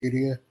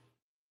Wikipedia,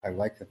 I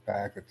like the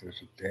fact that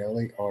there's a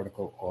daily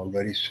article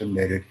already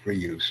submitted for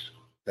use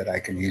that I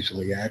can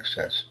easily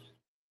access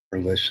for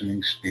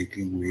listening,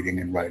 speaking, reading,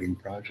 and writing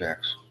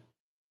projects.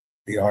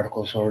 The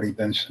article's already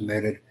been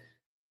submitted.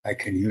 I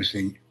can use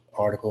the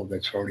article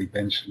that's already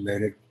been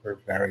submitted for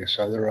various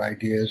other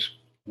ideas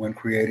when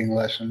creating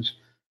lessons.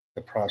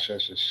 The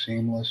process is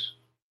seamless,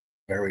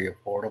 very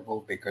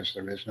affordable because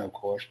there is no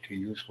cost to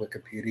use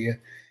Wikipedia,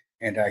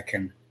 and I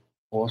can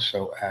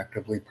also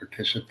actively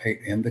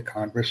participate in the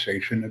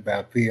conversation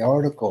about the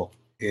article.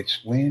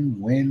 It's win,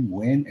 win,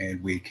 win,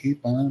 and we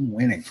keep on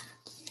winning,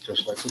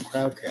 just like with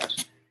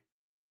Crowdcast.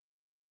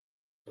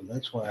 So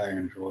that's why I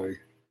enjoy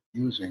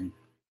using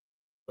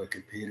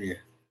Wikipedia.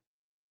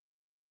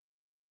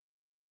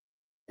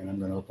 And I'm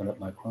going to open up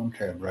my Chrome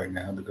tab right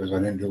now because I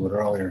didn't do it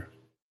earlier.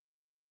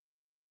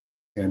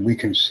 And we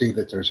can see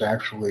that there's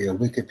actually a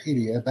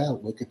Wikipedia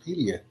about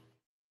Wikipedia.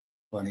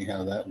 Funny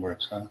how that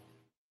works, huh?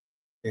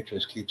 It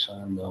just keeps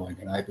on going.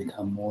 And I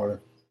become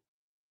more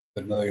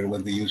familiar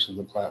with the use of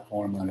the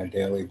platform on a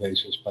daily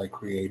basis by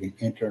creating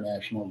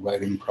international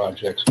writing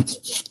projects.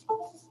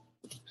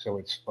 So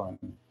it's fun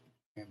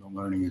and the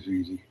learning is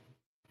easy.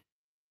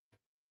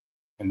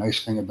 The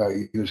nice thing about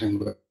using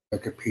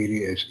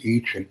Wikipedia is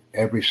each and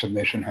every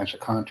submission has a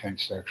content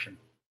section.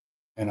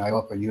 And I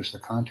often use the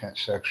content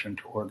section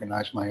to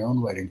organize my own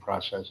writing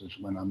processes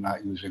when I'm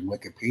not using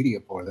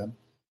Wikipedia for them,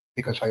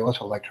 because I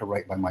also like to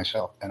write by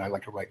myself. And I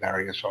like to write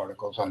various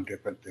articles on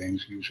different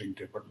things using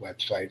different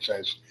websites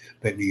as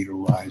the need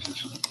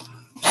arises.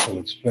 So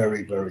it's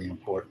very, very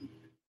important.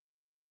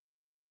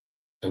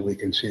 So we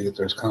can see that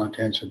there's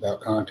contents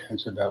about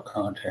contents about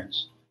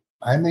contents.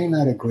 I may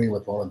not agree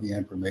with all of the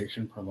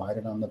information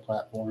provided on the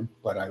platform,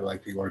 but I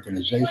like the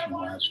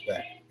organizational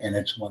aspect, and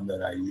it's one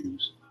that I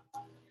use.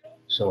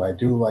 So I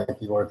do like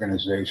the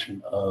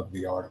organization of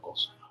the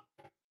articles.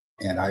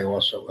 And I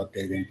also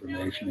update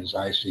information as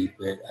I see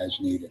fit as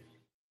needed.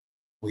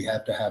 We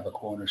have to have a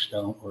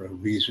cornerstone or a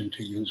reason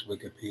to use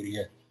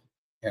Wikipedia.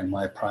 And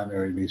my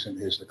primary reason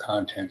is the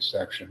content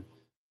section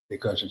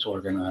because it's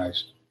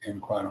organized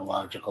and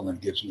chronological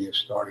and gives me a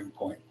starting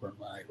point for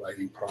my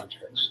writing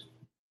projects.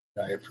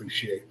 I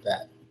appreciate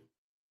that.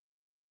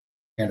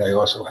 And I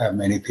also have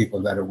many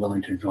people that are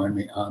willing to join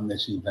me on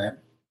this event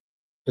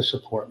to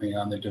support me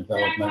on the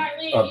development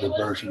of the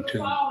version 2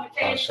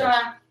 process.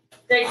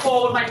 They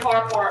called my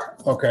car for.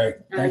 Okay,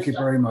 thank you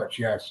very much.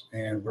 Yes,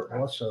 and we're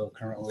also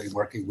currently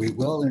working. We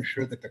will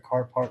ensure that the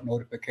car part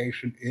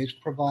notification is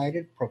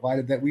provided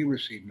that we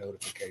receive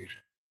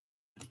notification.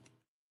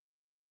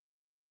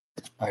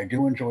 I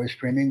do enjoy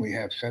streaming. We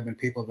have 7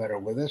 people that are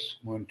with us,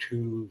 1,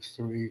 2,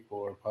 3,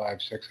 4,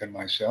 5, 6, and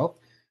myself,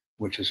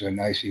 which is a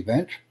nice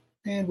event.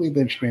 And we've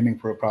been streaming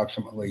for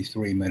approximately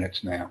 3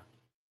 minutes now.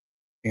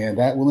 And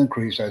that will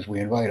increase as we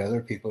invite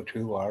other people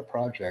to our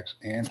projects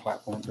and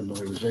platform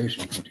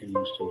familiarization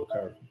continues to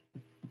occur.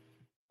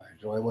 I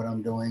enjoy what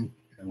I'm doing,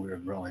 and we are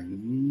growing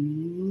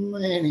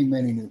many,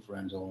 many new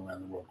friends all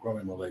around the world,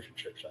 growing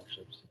relationships, I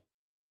should say.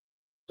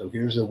 So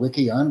here's a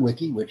wiki on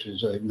Wiki, which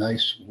is a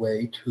nice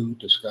way to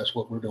discuss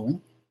what we're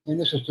doing. And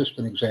this is just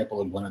an example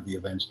of one of the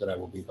events that I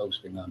will be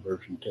hosting on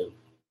version 2.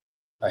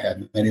 I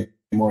have many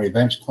more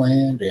events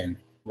planned, and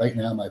right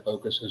now my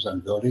focus is on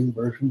building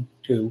version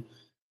 2,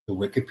 the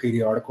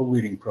Wikipedia article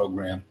reading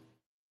program.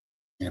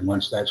 And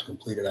once that's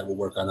completed, I will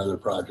work on other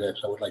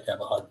projects. I would like to have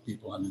 100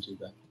 people on this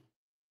event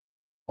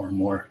or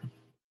more.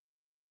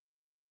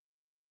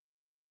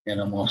 And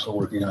I'm also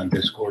working on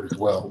Discord as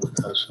well with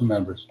some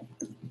members.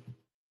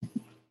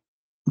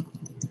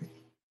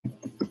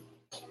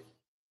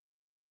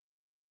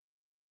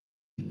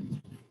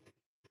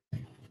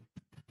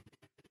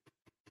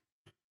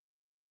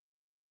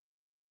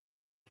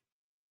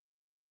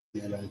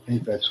 And I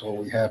think that's all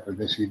we have for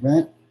this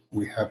event.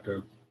 We have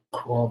to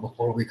crawl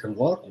before we can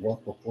walk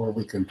before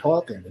we can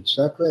talk, and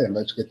etc. And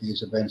let's get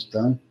these events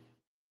done.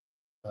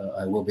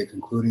 I will be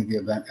concluding the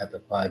event at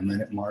the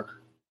 5-minute mark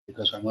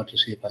because I want to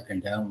see if I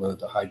can download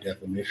the high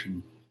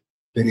definition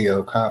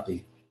video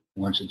copy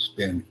once it's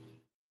been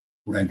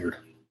rendered.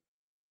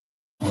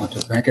 I want to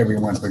thank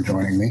everyone for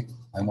joining me.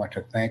 I want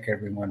to thank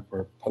everyone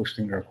for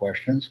posting their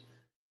questions.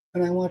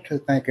 And I want to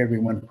thank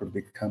everyone for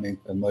becoming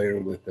familiar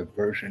with the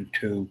version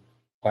 2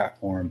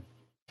 platform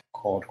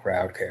called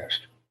Crowdcast.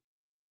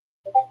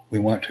 We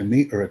want to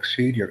meet or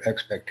exceed your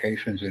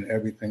expectations in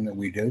everything that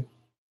we do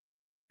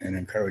and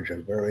encourage a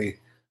very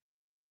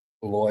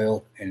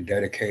loyal and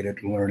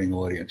dedicated learning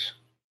audience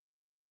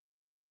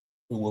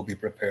who will be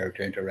prepared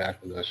to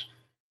interact with us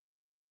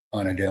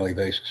on a daily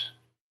basis.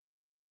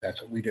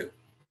 That's what we do.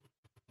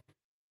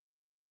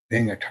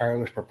 Being a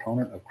tireless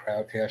proponent of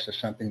Crowdcast is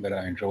something that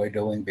I enjoy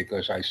doing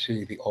because I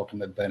see the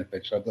ultimate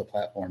benefits of the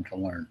platform to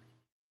learn.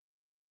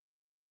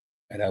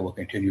 And I will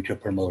continue to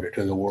promote it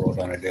to the world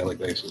on a daily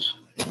basis.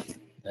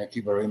 Thank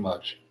you very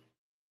much.